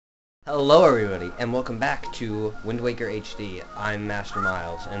Hello everybody, and welcome back to Wind Waker HD. I'm Master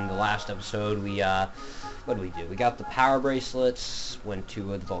Miles. In the last episode, what did we do? We got the power bracelets, went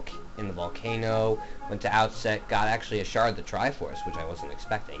to the volcano, went to Outset, got actually a shard of the Triforce, which I wasn't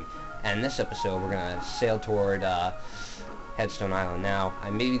expecting. And in this episode, we're gonna sail toward Headstone Island. Now, I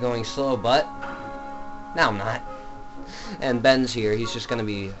may be going slow, but now I'm not. And Ben's here. He's just gonna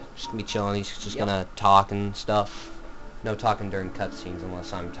be chilling. He's just gonna talk and stuff. No talking during cutscenes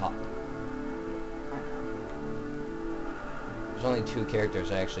unless I'm talking. There's only two characters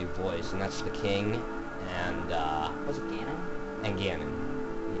I actually voice, and that's the King and Was it Ganon? And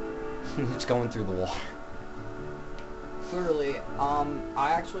Ganon. It's going through the water. Clearly,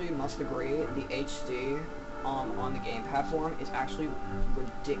 I actually must agree, the HD on the gamepad form is actually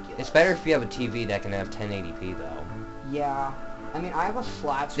ridiculous. It's better if you have a TV that can have 1080p though. Yeah. I mean, I have a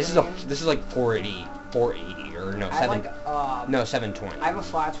flat screen. This is like 480 or no, 720. I have a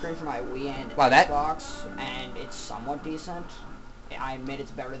flat screen for my Wii and Wow, Xbox, and it's somewhat decent. I admit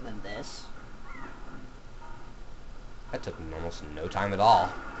it's better than this. That took almost no time at all.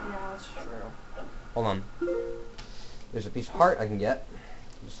 Yeah, that's true. Hold on. There's a piece of heart I can get.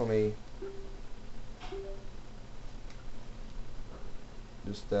 Just let me...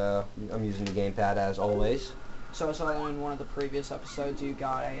 I'm using the gamepad as always. So in one of the previous episodes, you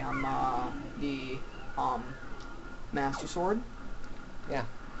got the Master Sword. Yeah.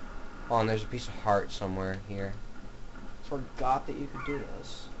 Hold on, there's a piece of heart somewhere here. Forgot that you could do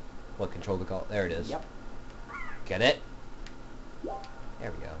this. What, control the goal? There it is. Yep. Get it?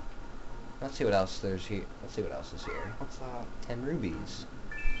 There we go. Let's see what else there's here. Let's see what else is here. What's that? 10 rubies.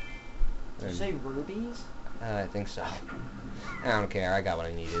 Did you say rubies? I think so. I don't care. I got what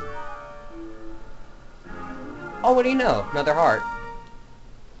I needed. Oh, what do you know? Another heart.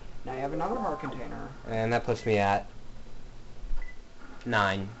 Now you have another heart container. And that puts me at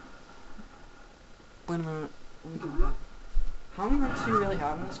 9. Wait a minute. Let me go back. How many hearts do you really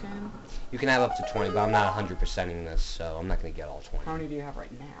have in this game? You can have up to 20, but I'm not 100%ing this, so I'm not going to get all 20. How many do you have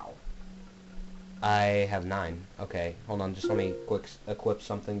right now? I have 9. Okay, hold on. Just let me quick equip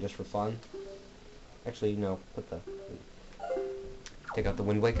something just for fun. Actually, no. Take out the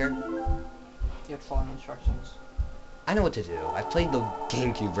Wind Waker. You have to follow the instructions. I know what to do. I've played the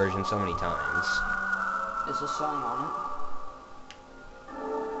GameCube version so many times. Is the song on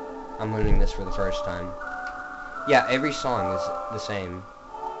I'm learning this for the first time. Yeah, every song is the same.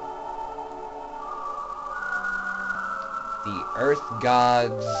 The Earth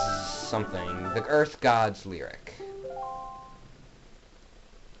Gods something. The Earth Gods lyric.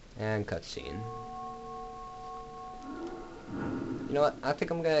 And cutscene. You know what? I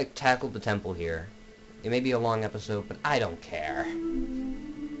think I'm gonna tackle the temple here. It may be a long episode, but I don't care.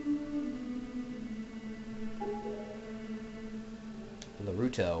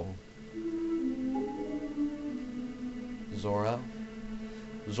 Naruto. Zora.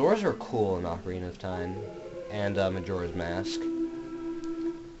 Zoras are cool in Ocarina of Time. And Majora's Mask. You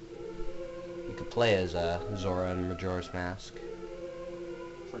could play as Zora in Majora's Mask.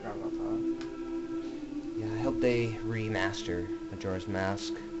 Forgot about that. Yeah, I hope they remaster Majora's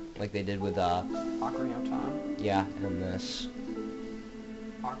Mask. Like they did with Ocarina of Time? Yeah, and this.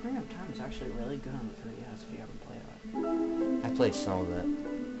 Ocarina of Time is actually really good on the 3DS if you haven't played it. I played some of it.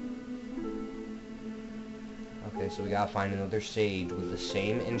 Okay, so we gotta find another sage with the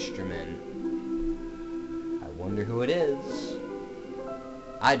same instrument. I wonder who it is.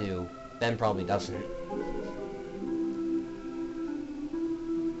 I do. Ben probably doesn't.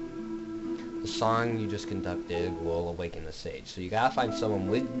 The song you just conducted will awaken the sage. So you gotta find someone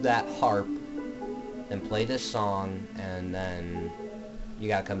with that harp and play this song, and then you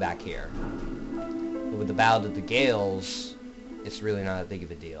gotta come back here. But with the Ballad of the Gales, it's really not that big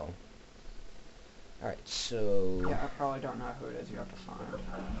of a deal. Alright, so... Yeah, I probably don't know who it is you have to find.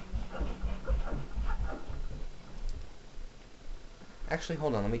 Actually,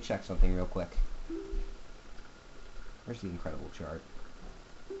 hold on, let me check something real quick. Where's the incredible chart?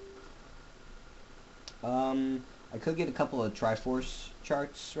 I could get a couple of Triforce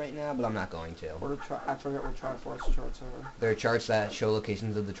charts right now, but I'm not going to. I forget what Triforce charts are. There are charts that show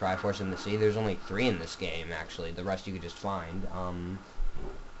locations of the Triforce in the sea. There's only 3 in this game, actually. The rest you could just find.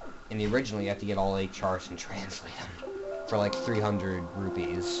 In the original, you have to get all 8 charts and translate them for like 300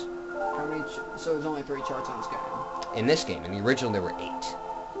 rupees. How many? So there's only 3 charts on this game. In this game, in the original, there were 8.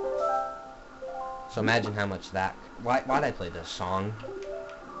 So imagine how much that. Why'd I play this song?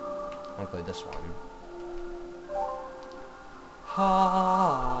 I want to play this one. Ha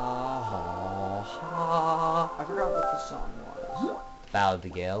ha ha. I forgot what the song was. Ballad of the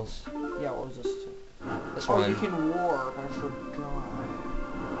Gales. Yeah, what was this? This Oh, one. you can warp. I forgot.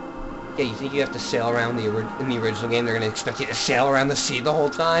 Yeah, you think you have to sail around in the original game? They're gonna expect you to sail around the sea the whole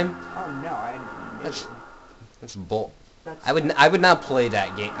time? Oh no, I That's knew. that's bull. That's I would not play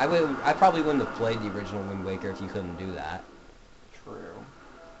that game. I probably wouldn't have played the original Wind Waker if you couldn't do that. true.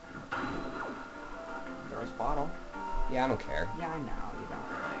 There's a bottle. Yeah, I don't care. Yeah, I know. You don't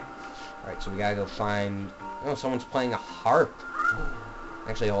really. Alright, so we gotta go find... Oh, someone's playing a harp.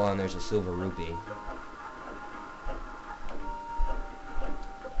 Actually, hold on, there's a silver rupee.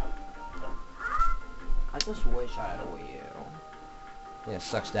 I just wish I had a Wii U. Yeah, it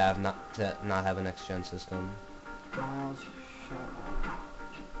sucks to not have a next-gen system. Miles, shut up.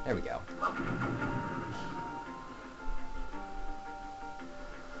 There we go.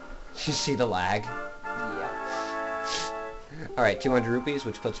 You see the lag? Yep. Alright, 200 rupees,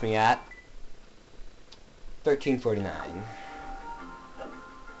 which puts me at $13.49.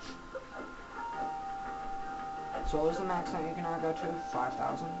 So what was the max that you can go to?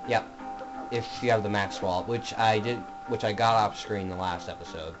 5,000? Yep. If you have the max wallet, which I got off screen the last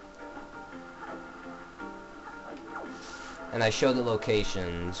episode. And I showed the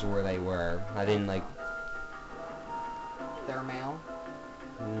locations where they were. I didn't like... Their mail?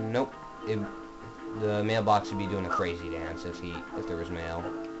 Nope. The mailbox would be doing a crazy dance if there was mail.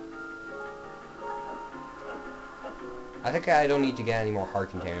 I think I don't need to get any more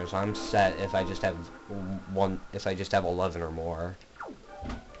heart containers. I'm set if I just have 11 or more.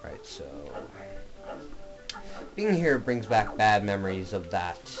 Right, so being here brings back bad memories of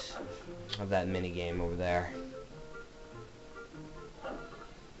that mini game over there.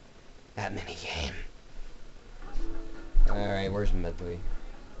 That mini game. All right, where's Medley?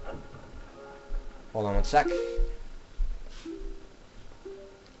 Hold on one sec.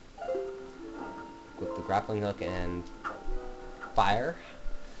 With the grappling hook and fire.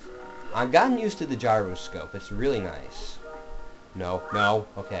 I've gotten used to the gyroscope. It's really nice. No,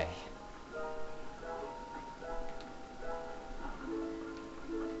 okay.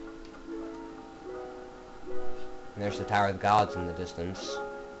 And there's the Tower of the Gods in the distance.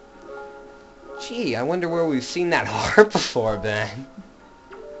 Gee, I wonder where we've seen that harp before, Ben.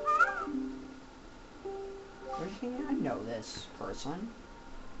 Where do you think I know this person?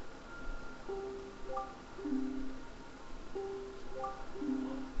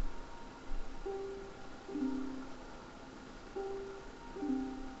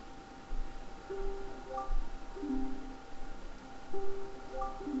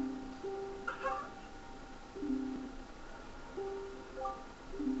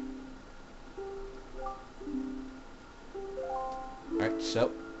 Alright,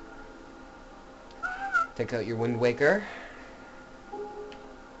 so take out your Wind Waker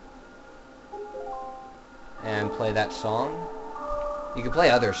and play that song. You can play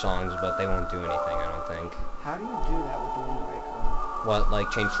other songs, but they won't do anything, I don't think. How do you do that with the Wind Waker? What,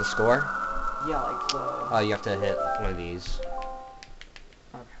 like change the score? Yeah, like the... Oh, you have to hit one of these.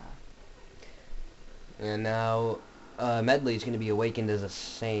 Okay. And now, Medley's going to be awakened as a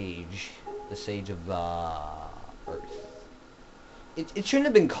sage. The Sage of, Earth. It shouldn't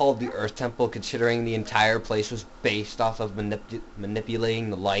have been called the Earth Temple, considering the entire place was based off of manipulating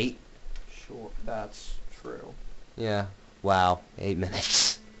the light. Sure, that's true. Yeah. Wow. 8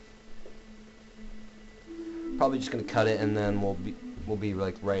 minutes. Probably just going to cut it, and then we'll be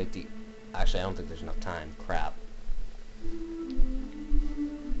like right at the... Actually, I don't think there's enough time. Crap.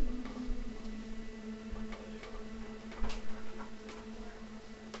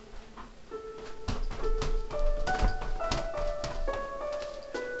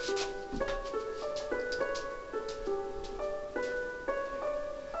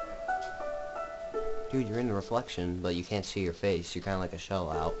 Dude, you're in the reflection, but you can't see your face. You're kind of like a shell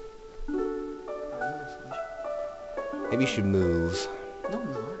out. Maybe you should move. No,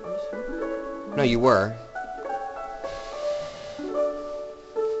 I'm not. Are you serious? No, you were. Okay.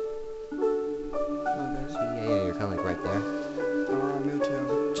 Yeah, you're kind of like right there. Me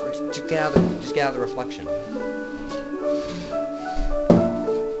too. Just get out of the reflection.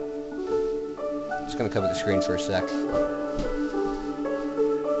 Just gonna cover the screen for a sec.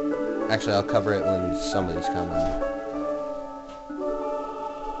 Actually, I'll cover it when somebody's coming.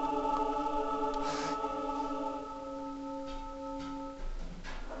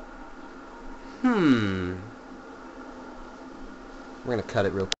 We're gonna cut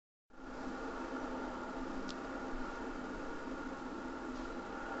it real quick.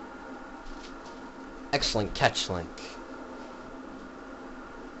 Excellent catch, Link.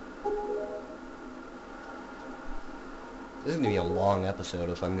 This is gonna be a long episode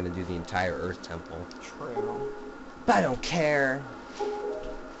if I'm gonna do the entire Earth Temple. True. But I don't care.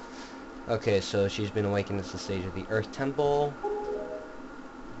 Okay, so she's been awakened as the stage of the Earth Temple.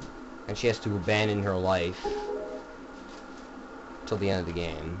 And she has to abandon her life till the end of the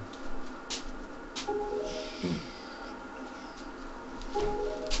game.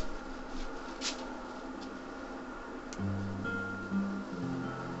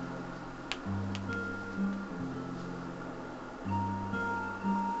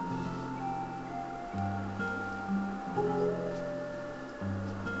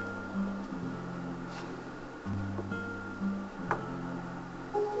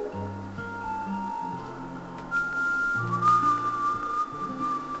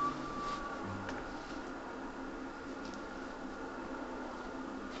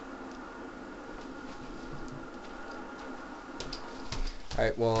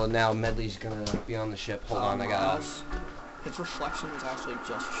 Alright, well now Medley's gonna be on the ship. Hold on, I gotta... His reflection was actually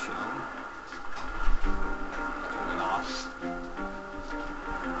just shown. Turn it off.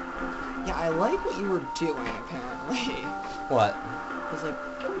 Yeah, I like what you were doing, apparently. What? It's like,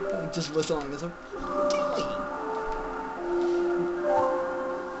 just whistling. It's like, what are you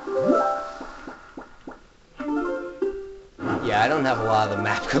doing? Yeah, I don't have a lot of the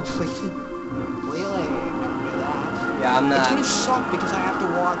map completed. Really? Never knew that. Yeah, I'm not... It's gonna suck because I have to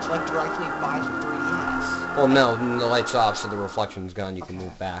watch, like, directly by the 3DS. Well, no, the light's off, so the reflection's gone. You can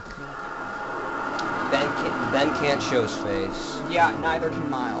move back. Ben can't show his face. Yeah, neither can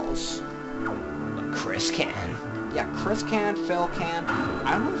Miles. But Chris can. Yeah, Chris can, Phil can.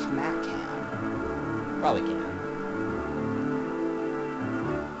 I don't know if Matt can. Probably can.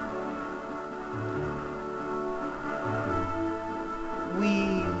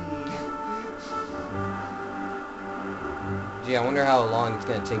 Gee, I wonder how long it's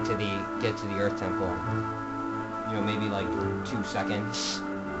gonna take to get to the Earth Temple. You know, maybe like 2 seconds.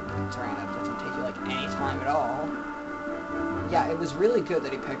 Sorry, that doesn't take you like any time at all. Yeah, it was really good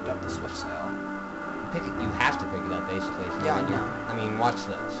that he picked up the Swift Sail. You have to pick it up, basically. Yeah, I know. I mean, watch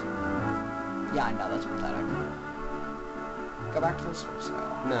this. Yeah, I know, that's pathetic. Go back to the Swift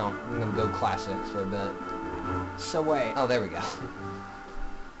Sail. No, I'm gonna go classic for a bit. So wait. Oh, there we go.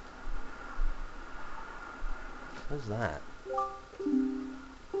 What's that?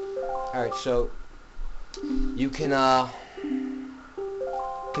 Alright, so you can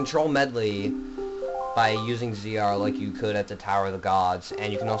control Medley by using ZR like you could at the Tower of the Gods,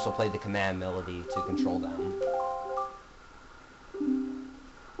 and you can also play the command melody to control them.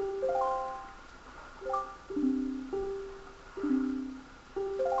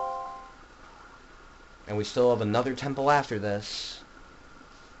 And we still have another temple after this.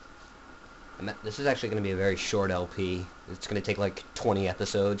 This is actually going to be a very short LP. It's going to take like 20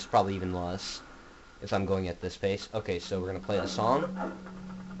 episodes, probably even less, if I'm going at this pace. Okay, so we're going to play the song.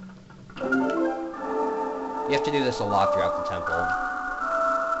 You have to do this a lot throughout the temple.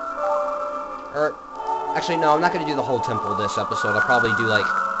 Or, actually, no, I'm not going to do the whole temple this episode. I'll probably do like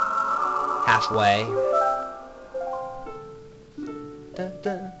halfway. Da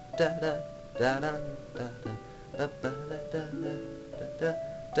da da da da da da da da da da.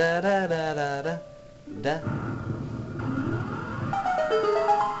 Da da da da da da.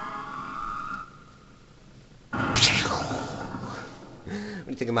 What do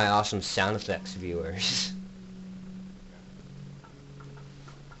you think of my awesome sound effects, viewers?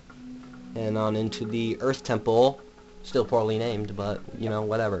 And on into the Earth Temple. Still poorly named, but, you know,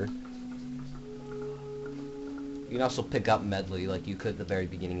 whatever. You can also pick up Medley like you could at the very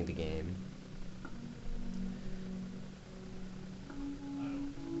beginning of the game.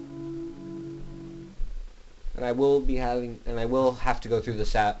 And I will have to go through the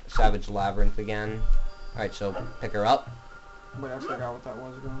Savage Labyrinth again. Alright, so pick her up. Wait, I forgot what that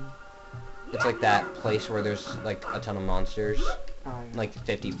was again. It's like that place where there's like a ton of monsters. Oh, yeah. Like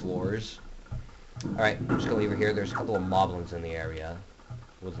 50 floors. Alright, I'm just gonna leave her here. There's a couple of moblins in the area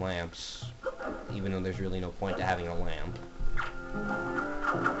with lamps. Even though there's really no point to having a lamp.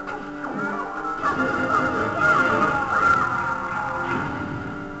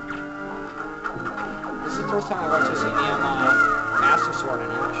 This is the first time I've actually seen the Master Sword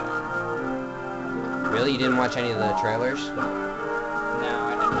in action. Really? You didn't watch any of the trailers? No,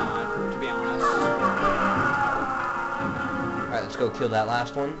 I did not, to be honest. Alright, let's go kill that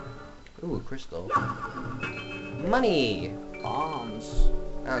last one. Ooh, crystal. Money! Bombs.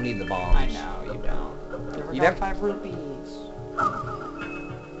 I don't need the bombs. I know, you don't. You never- 5 rupees.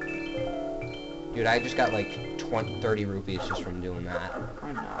 Dude, I just got like 30 rupees just from doing that.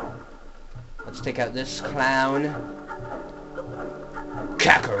 I know. Let's take out this clown.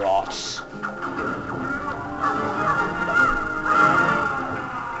 Kakarots!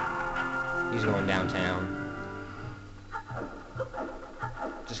 He's going downtown.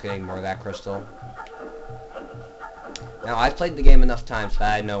 Just gonna ignore that crystal. Now, I've played the game enough times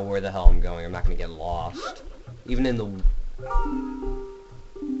that I know where the hell I'm going. I'm not going to get lost. Even in the...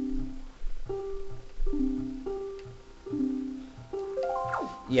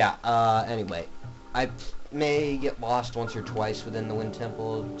 Yeah, anyway. I may get lost once or twice within the Wind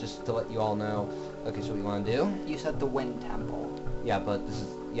Temple, just to let you all know. Okay, so what you want to do? You said the Wind Temple. Yeah, but this is...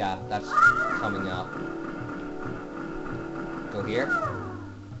 Yeah, that's coming up. Go here.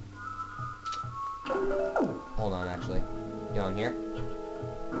 Hold on, actually. Go on here.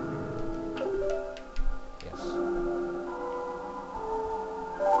 Yes.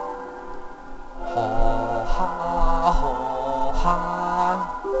 Ha ha ha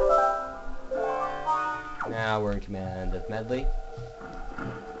ha. Now we're in command of Medley.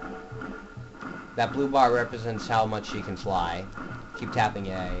 That blue bar represents how much she can fly. Keep tapping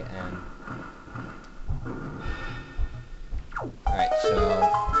A and... Alright, so...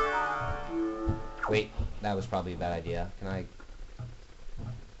 Wait, that was probably a bad idea. Can I...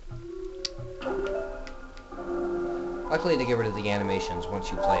 Luckily they get rid of the animations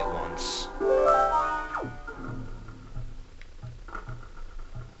once you play it once.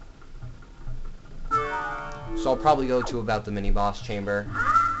 So I'll probably go to about the mini-boss chamber.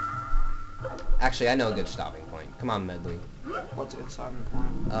 Actually, I know a good stopping point. Come on, Medley. What's a good stopping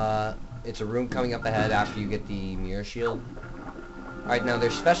point? It's a room coming up ahead after you get the mirror shield. Alright, now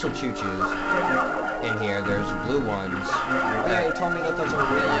there's special choo-choos in here. There's blue ones. Yeah, you told me that those are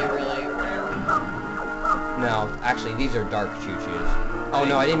really, really rare. No, actually, these are dark choo-choos. Oh,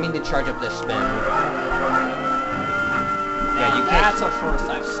 no, I didn't mean to charge up this spin. Yeah, you can't... That's a first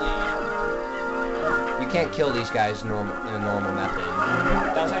I've seen. You can't kill these guys in a normal method.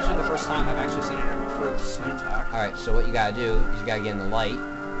 That was actually the first time I've actually seen an improved spin attack. Alright, so what you gotta do is you gotta get in the light.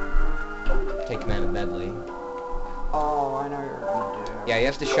 Take command of Medley. Oh, I know what you're gonna do. Yeah, you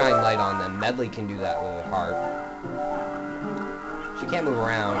have to shine light on them. Medley can do that with her heart. She can't move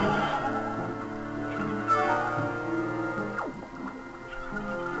around.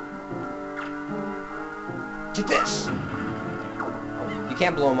 Get this! You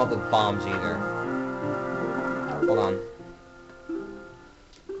can't blow them up with bombs either. Hold on.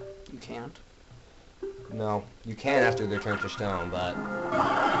 You can't? No, you can after they're turned to stone, but...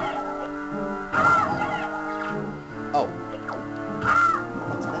 Oh.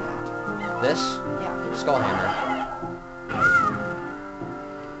 What's that? This? Yeah. Skull Hammer.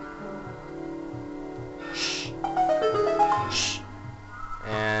 Shh. Shh.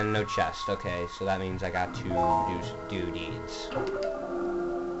 And no chest. Okay, so that means I got to do deeds.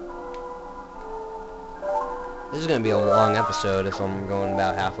 This is going to be a long episode if I'm going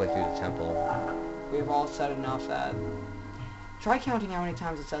about halfway through the temple. We've all said enough that... Try counting how many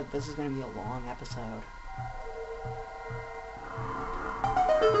times it said this is going to be a long episode.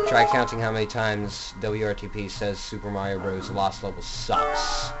 Try counting how many times WRTP says Super Mario Bros. Lost Level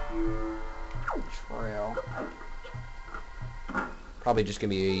sucks. True. Probably just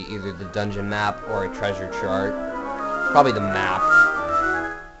going to be either the dungeon map or a treasure chart. Probably the map.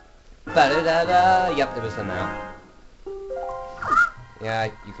 Ba-da-da-da! Yep, it was the map. Yeah,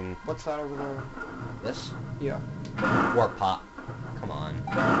 you can... What's that over there? This? Yeah. Warp pot. Come on.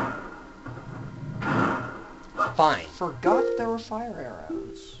 Fine. Forgot there were fire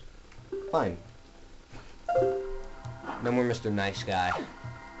arrows. Fine. No more Mr. Nice Guy.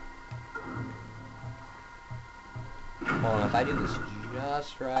 Hold on, if I do this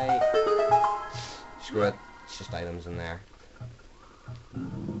just right... Screw it. It's just items in there.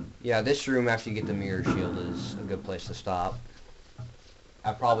 Yeah, this room after you get the mirror shield is a good place to stop.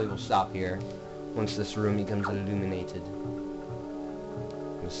 I probably will stop here once this room becomes illuminated.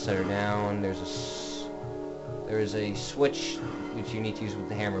 I'm gonna set her down. There is a switch which you need to use with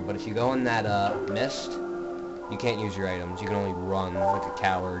the hammer, but if you go in that mist, you can't use your items. You can only run like a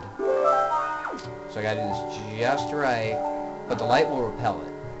coward. So I gotta do this just right, but the light will repel it.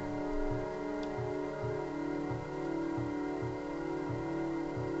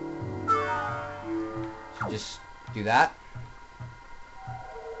 So just do that.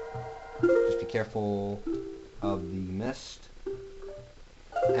 Just be careful of the mist.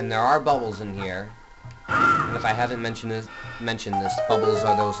 And there are bubbles in here. And if I haven't mentioned this, bubbles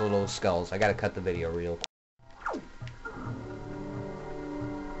are those little skulls. I gotta cut the video real quick.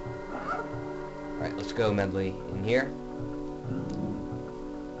 Alright, let's go, Medley. In here.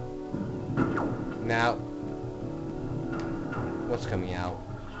 Now, what's coming out?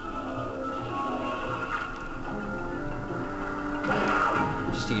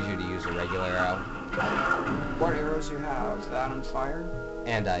 Just easier to use a regular arrow. What arrows you have? That and fire?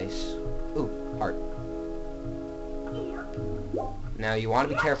 And ice. Ooh, heart. Now you want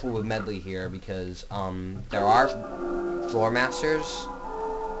to be careful with Medley here because there are floor masters,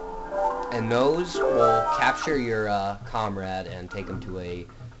 and those will capture your comrade and take him to a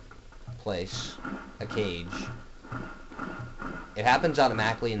place, a cage. It happens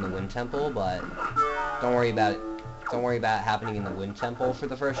automatically in the Wind Temple, but don't worry about it. Don't worry about it happening in the Wind Temple for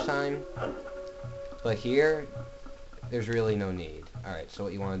the first time. But here, there's really no need. Alright, so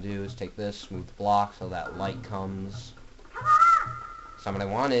what you want to do is take this, move the block so that light comes. That's not what I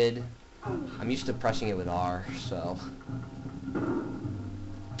wanted. I'm used to pressing it with R, so...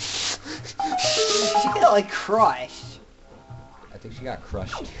 She got, like, crushed. I think she got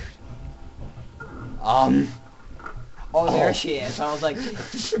crushed, dude. Oh, there she is. I was like,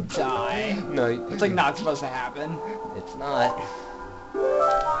 die. No. It's, like, not supposed to happen. It's not.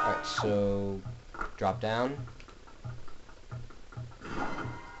 Alright, so... drop down.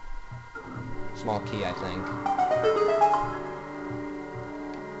 Small key, I think.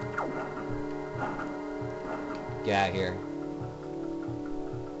 Get out of here.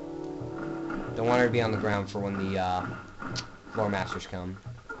 Don't want her to be on the ground for when the floor masters come.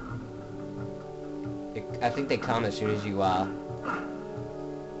 I think they come as soon as you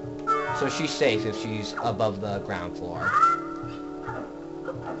so she's safe if she's above the ground floor.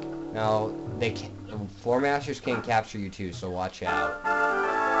 Now the floor masters can capture you too, so watch out.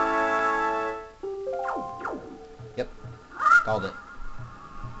 Yep, called it.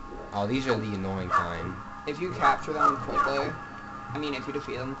 Oh, these are the annoying kind. If you capture them quickly, I mean, if you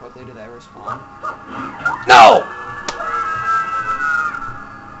defeat them quickly, do they respawn? No!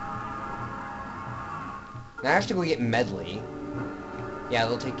 Now I have to go get Medley. Yeah,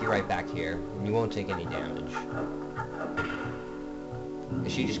 they'll take you right back here, and you won't take any damage.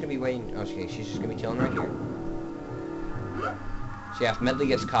 Is she just gonna be waiting? Okay, she's just gonna be chilling right here. So yeah, if Medley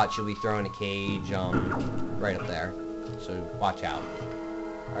gets caught, she'll be thrown in a cage, right up there. So watch out.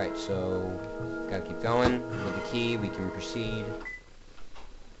 Alright, so gotta keep going. With the key, we can proceed.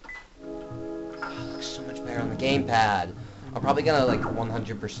 Oh, looks so much better on the gamepad. I'm probably gonna like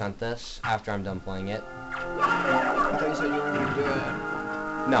 100% this after I'm done playing it. I thought you said you were gonna do it.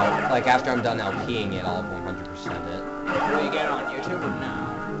 No, like after I'm done LPing it, I'll 100% it. Will you get it on YouTube or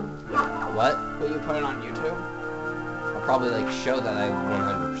no? What? Will you put it on YouTube? I'll probably like show that I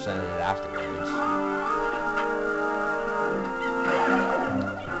 100%ed it afterwards.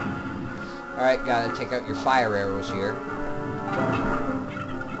 Alright, gotta take out your fire arrows here.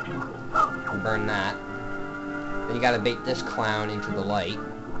 And burn that. Then you gotta bait this clown into the light.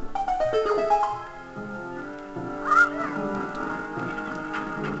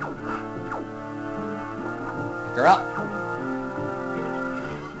 Pick her up.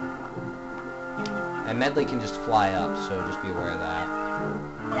 And Medley can just fly up, so just be aware of that.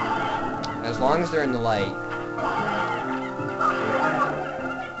 As long as they're in the light,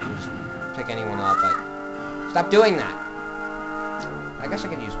 just pick anyone up. Stop doing that! I guess I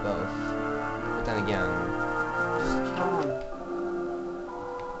could use both. But then again... Just kill him.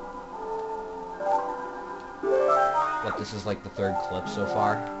 What, this is like the third clip so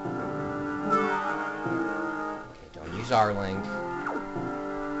far? Okay, don't use R-Link.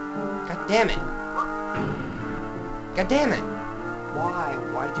 God damn it! God damn it! Why?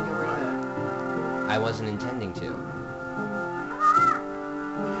 Why did you get rid of it? I wasn't intending to.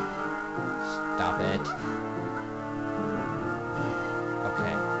 Stop it.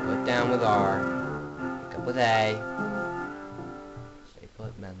 Okay, put down with R. Pick up with A. Stay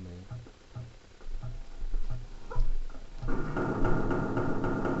put, Medley.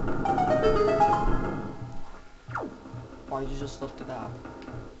 Why did you just lift it up?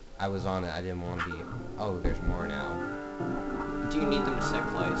 I was on it, I didn't want to be... Oh, there's more now. Do you need them to stay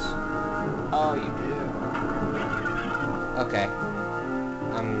place? Oh, you do. Okay.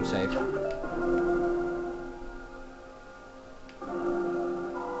 I'm safe.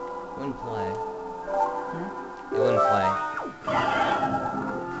 Wouldn't play. It wouldn't play.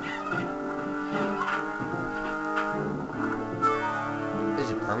 Is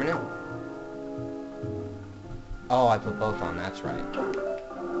it permanent? Oh, I put both on, that's right.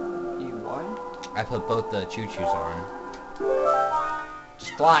 You what? I put both the choo-choos on.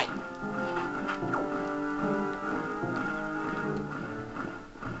 Just fly!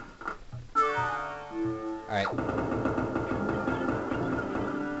 Alright.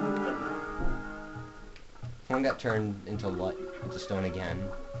 One got turned into stone again.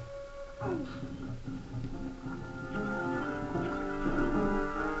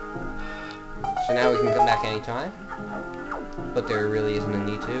 So now we can come back anytime. But there really isn't a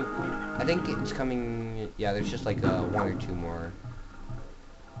need to. I think it's coming... Yeah, there's just like one or two more.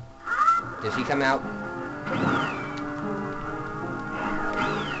 Does he come out?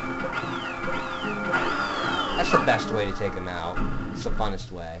 That's the best way to take him out. It's the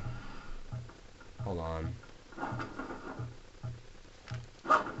funnest way. Hold on.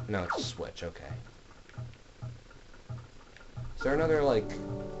 No, it's a switch, okay. Is there another, like,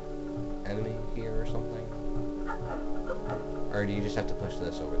 enemy here or something? Or do you just have to push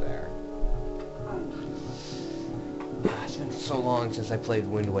this over there? It's been so long since I played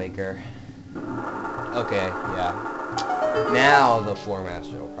Wind Waker. Okay, yeah. Now the Floor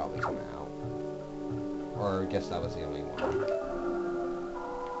Master will probably come out. Or I guess that was the only one.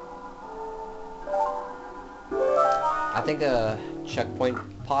 I think a checkpoint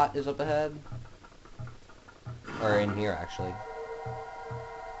pot is up ahead. Or in here, actually.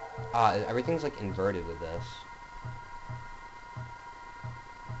 Everything's like inverted with this.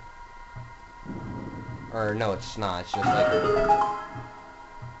 Or no, it's not. It's just like...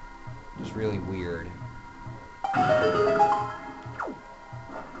 just really weird.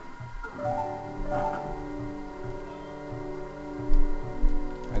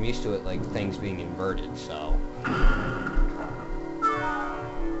 I'm used to it, like, things being inverted, so...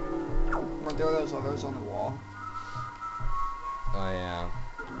 Weren't there those others on the wall? Oh, yeah.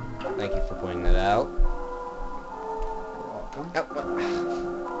 Thank you for pointing that out. You're welcome. Oh,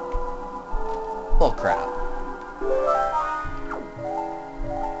 well, crap.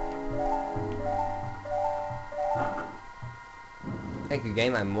 Thank you,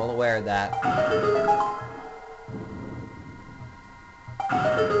 game. I'm well aware of that.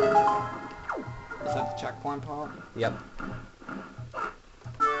 Is that the checkpoint pot? Yep.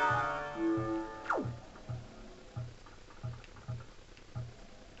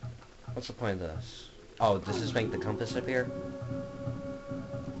 What's the point of this? Oh, does this make the compass appear?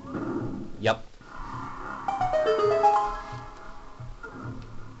 Yep.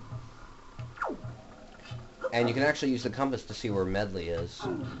 And you can actually use the compass to see where Medley is. I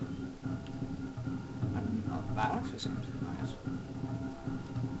don't know. That actually seems nice.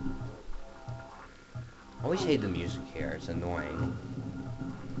 I always hate the music here. It's annoying.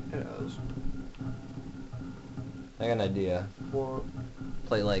 It is. I got an idea. What?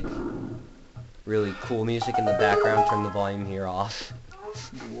 Play, like, really cool music in the background. Turn the volume here off.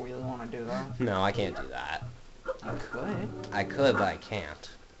 You really want to do that? No, I can't do that. I could. I could, but I can't.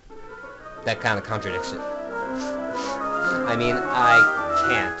 That kind of contradicts it. I mean, I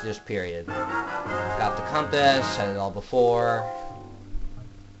can't, just period. Got the compass, said it all before.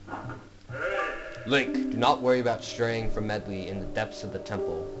 Link, do not worry about straying from Medley in the depths of the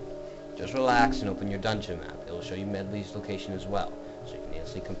temple. Just relax and open your dungeon map. It will show you Medley's location as well, so you can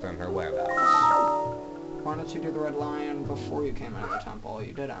instantly confirm her whereabouts. Why don't you do the red lion before you came into the temple?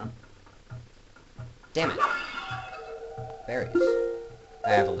 You didn't. Damn it. Berries.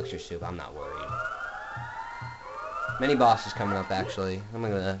 I have elixir soup, I'm not worried. Many bosses coming up, actually. I'm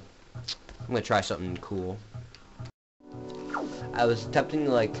gonna try something cool. I was attempting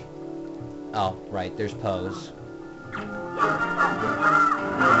to, like... Oh, right, there's Pose.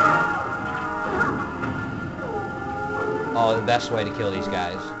 Oh, the best way to kill these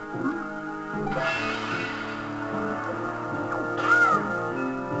guys. Nice.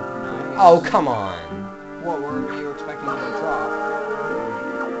 Oh, come on. What were you expecting to drop?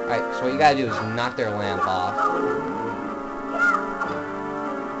 Alright, so what you gotta do is knock their lamp off.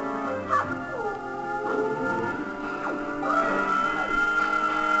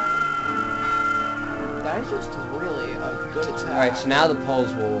 That is just really a good attack. Alright, so now the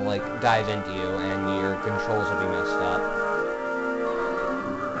poles will, like, dive into you, and your controls will be messed up.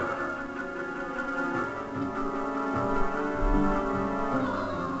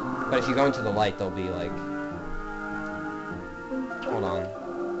 But if you go into the light, they'll be, like... Hold on. I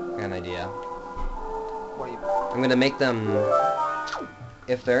got an idea. What do you... I'm gonna make them...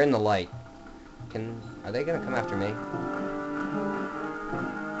 If they're in the light... Are they gonna come after me?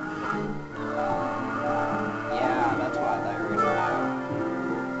 Yeah, that's what I thought you were gonna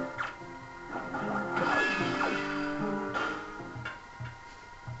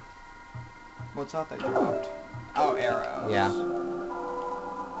do. What's that they dropped? Oh, arrows. Yeah.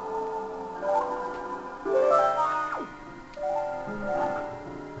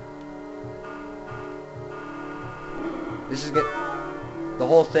 This is good. The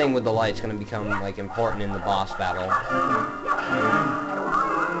whole thing with the light's gonna become, like, important in the boss battle.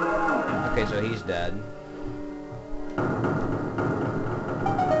 Okay, so he's dead.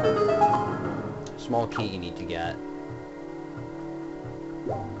 Small key you need to get.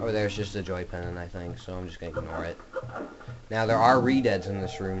 Over there's just a joy pen, I think, so I'm just gonna ignore it. Now, there are re-deads in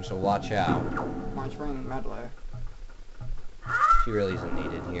this room, so watch out. Why don't you bring Medley? She really isn't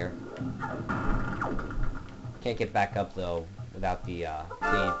needed here. Can't get back up, though, without the, beat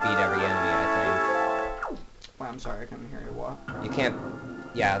every enemy, I think. Wait, I'm sorry, I couldn't hear you. What? You can't...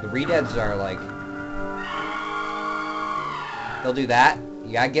 Yeah, the re-deads are like... They'll do that.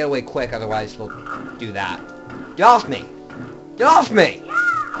 You gotta get away quick, otherwise they'll do that. Get off me! Get off me!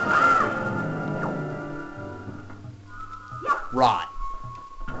 Rot.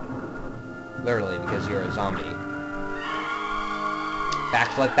 Literally, because you're a zombie.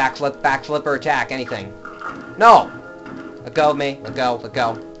 Backflip, backflip, backflip, or attack, anything. No! Let go of me. Let go, let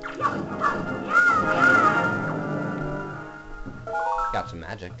go. Got some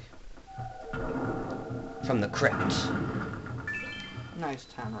magic. From the crypt. Nice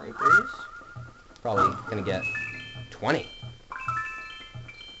 10 rupees. Probably gonna get 20.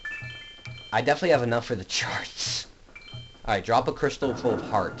 I definitely have enough for the charts. Alright, drop a crystal full of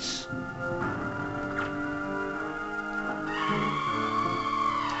hearts.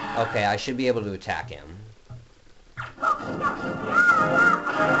 Okay, I should be able to attack him.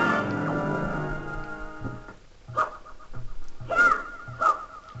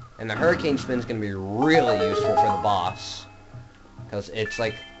 And the hurricane spin's gonna be really useful for the boss. Because it's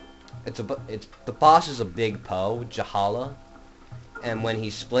like... the boss is a big Poe, Jahala. And when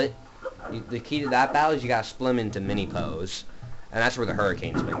he's split... the key to that battle is you gotta split him into mini Poes. And that's where the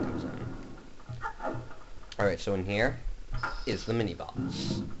hurricane spin comes in. Alright, so in here is the mini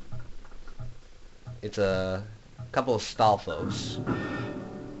boss. It's a couple of Stalfos.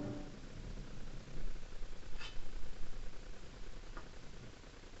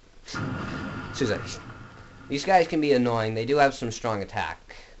 Susan. These guys can be annoying. They do have some strong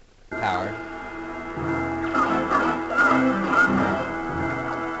attack power.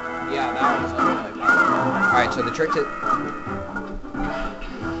 Yeah, that was really bad. Alright, so the trick to...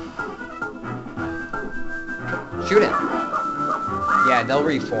 Shoot him! Yeah, they'll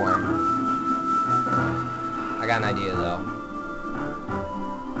reform. I got an idea, though.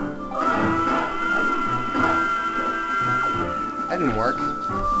 That didn't work.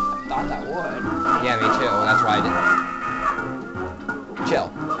 I thought that would. Yeah, me too. That's why I didn't. Chill.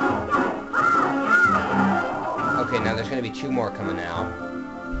 Okay, now there's gonna be 2 more coming out.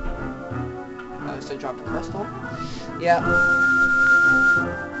 So drop a crystal? Yeah.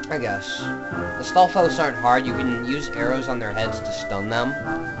 I guess. The Stalfos aren't hard. You can use arrows on their heads to stun them,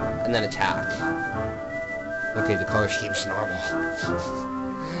 and then attack. Okay, the color scheme's normal.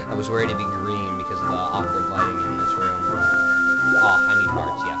 I was worried it'd be green because of the awkward lighting in this room. Oh, I need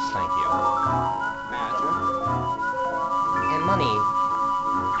hearts. Yes, thank you. Magic. And money.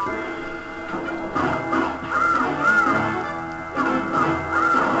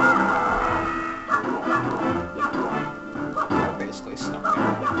 They're basically stuck there.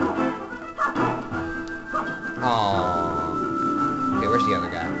 Aww. Okay, where's the other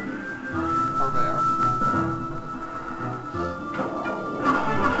guy? Over there.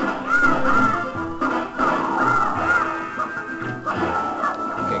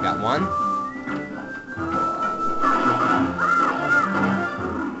 Okay, got one.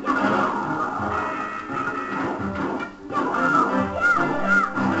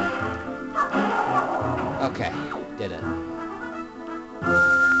 Okay, did it.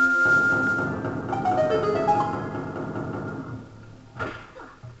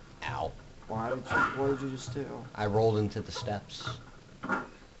 Ow. What did you just do? I rolled into the steps.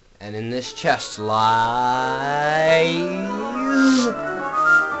 And in this chest lies...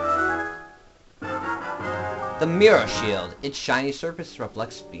 the mirror shield. Its shiny surface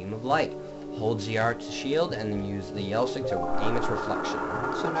reflects a beam of light. Hold ZR to shield and then use the L stick to aim its reflection.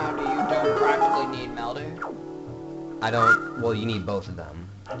 So now don't practically need melody? I don't... Well, you need both of them.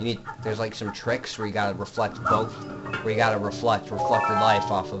 You need... There's like some tricks where you gotta reflect both. Where you gotta reflected life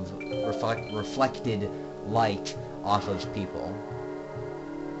off of... reflected light off of people.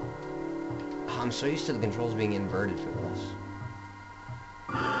 I'm so used to the controls being inverted for this.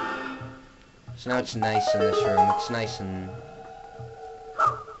 So now it's nice in this room. It's nice and...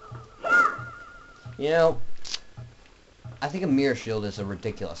 You know, I think a mirror shield is a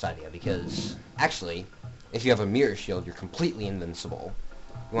ridiculous idea because, actually, if you have a mirror shield, you're completely invincible.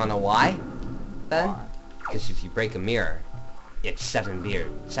 You wanna know why, Ben? Because if you break a mirror, it's 7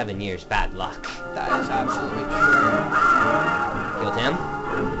 years bad luck. That is absolutely true. Killed him.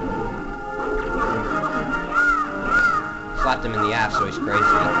 Slapped him in the ass so he's crazy.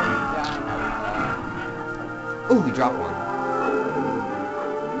 Yeah, Ooh, he dropped one.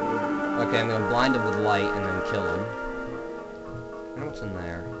 Okay, I'm gonna blind him with light and then kill him. I wonder what's in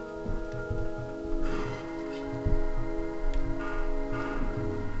there.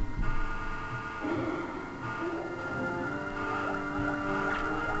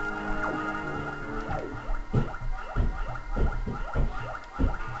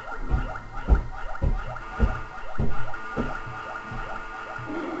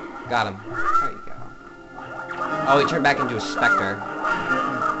 Got him. There you go. Oh, he turned back into a specter.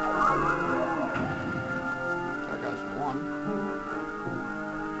 There goes one.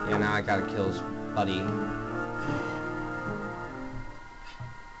 Yeah, now I gotta kill his buddy.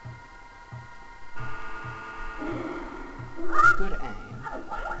 Good aim.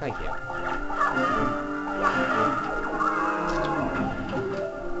 Thank you.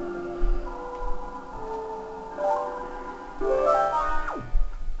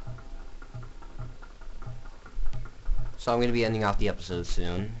 So I'm going to be ending off the episode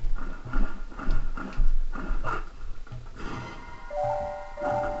soon.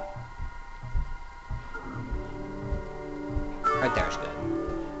 Right there's good.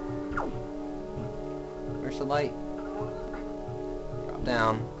 Where's the light? Drop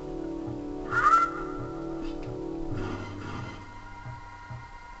down.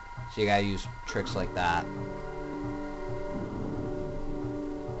 So you gotta use tricks like that.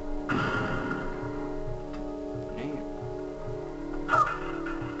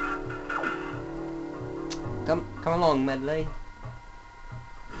 Come along, Medley.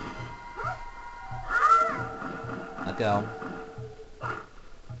 Let go.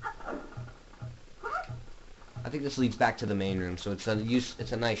 I think this leads back to the main room, so it's a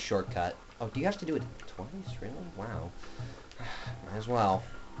nice shortcut. Oh, do you have to do it twice? Really? Wow. Might as well.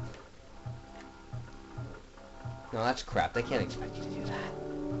 No, that's crap. They can't expect you to do that.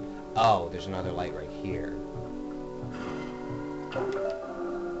 Oh, there's another light right here.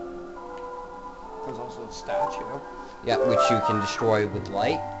 There's also a statue. Yeah, which you can destroy with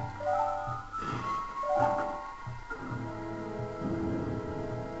light.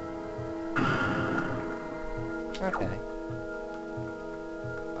 Okay.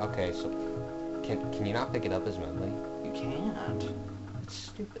 Okay, so can you not pick it up as Medley? You can't. It's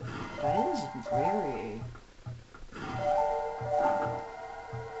stupid. That is very...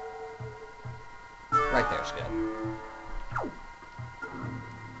 Right there's good.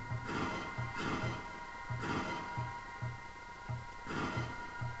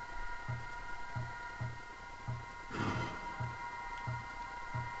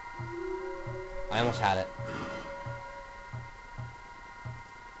 I almost had it.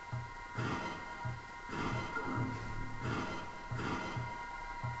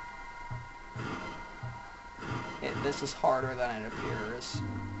 This is harder than it appears.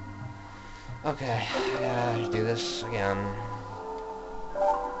 Okay, I gotta do this again.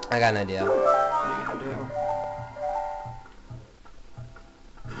 I got an idea. What are you gonna do?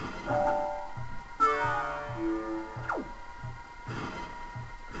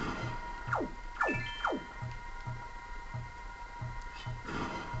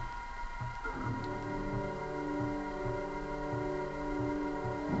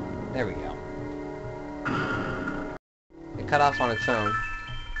 There we go. It cut off on its own.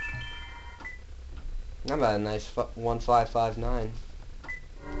 How about a nice 1559?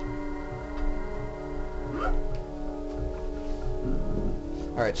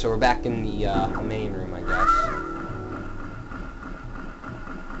 Alright, so we're back in the main room, I guess.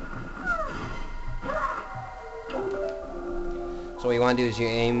 So what you want to do is you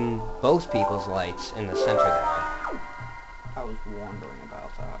aim both people's lights in the center there. I was wondering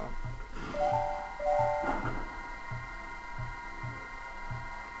about that.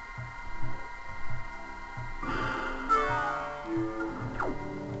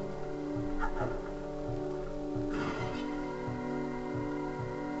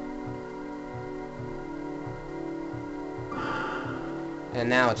 And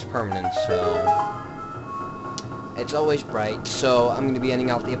now it's permanent, so it's always bright. So I'm going to be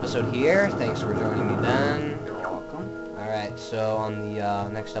ending out the episode here. Thanks for joining me, Ben. You're welcome. Alright, so on the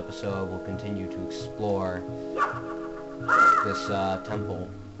next episode, we'll continue to explore this temple,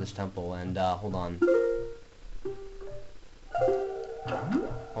 and hold on.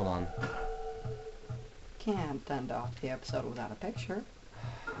 Hold on. Can't end off the episode without a picture.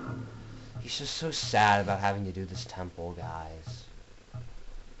 He's just so sad about having to do this temple, guys.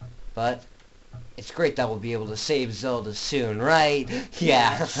 But it's great that we'll be able to save Zelda soon, right?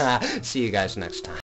 Yeah. Yes. See you guys next time.